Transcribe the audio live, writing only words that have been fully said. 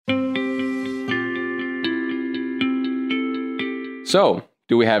So,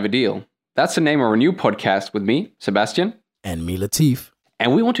 do we have a deal? That's the name of our new podcast with me, Sebastian. And me, Latif.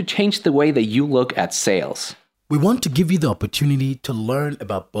 And we want to change the way that you look at sales. We want to give you the opportunity to learn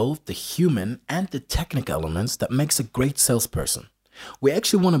about both the human and the technical elements that makes a great salesperson. We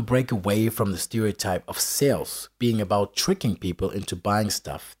actually want to break away from the stereotype of sales being about tricking people into buying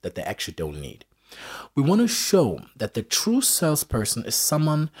stuff that they actually don't need. We want to show that the true salesperson is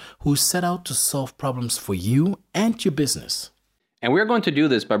someone who's set out to solve problems for you and your business. And we're going to do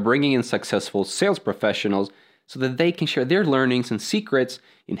this by bringing in successful sales professionals so that they can share their learnings and secrets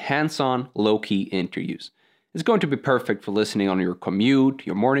in hands-on, low-key interviews. It's going to be perfect for listening on your commute,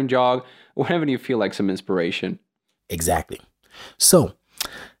 your morning jog, or whenever you feel like some inspiration. Exactly. So,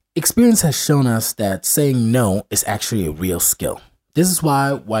 experience has shown us that saying no is actually a real skill. This is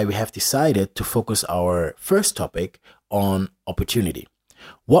why we have decided to focus our first topic on opportunity.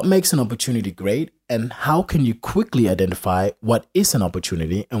 What makes an opportunity great, and how can you quickly identify what is an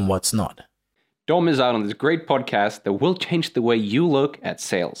opportunity and what's not? Don't miss out on this great podcast that will change the way you look at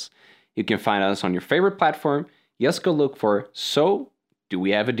sales. You can find us on your favorite platform. Just go look for So Do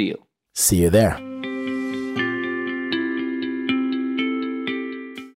We Have a Deal? See you there.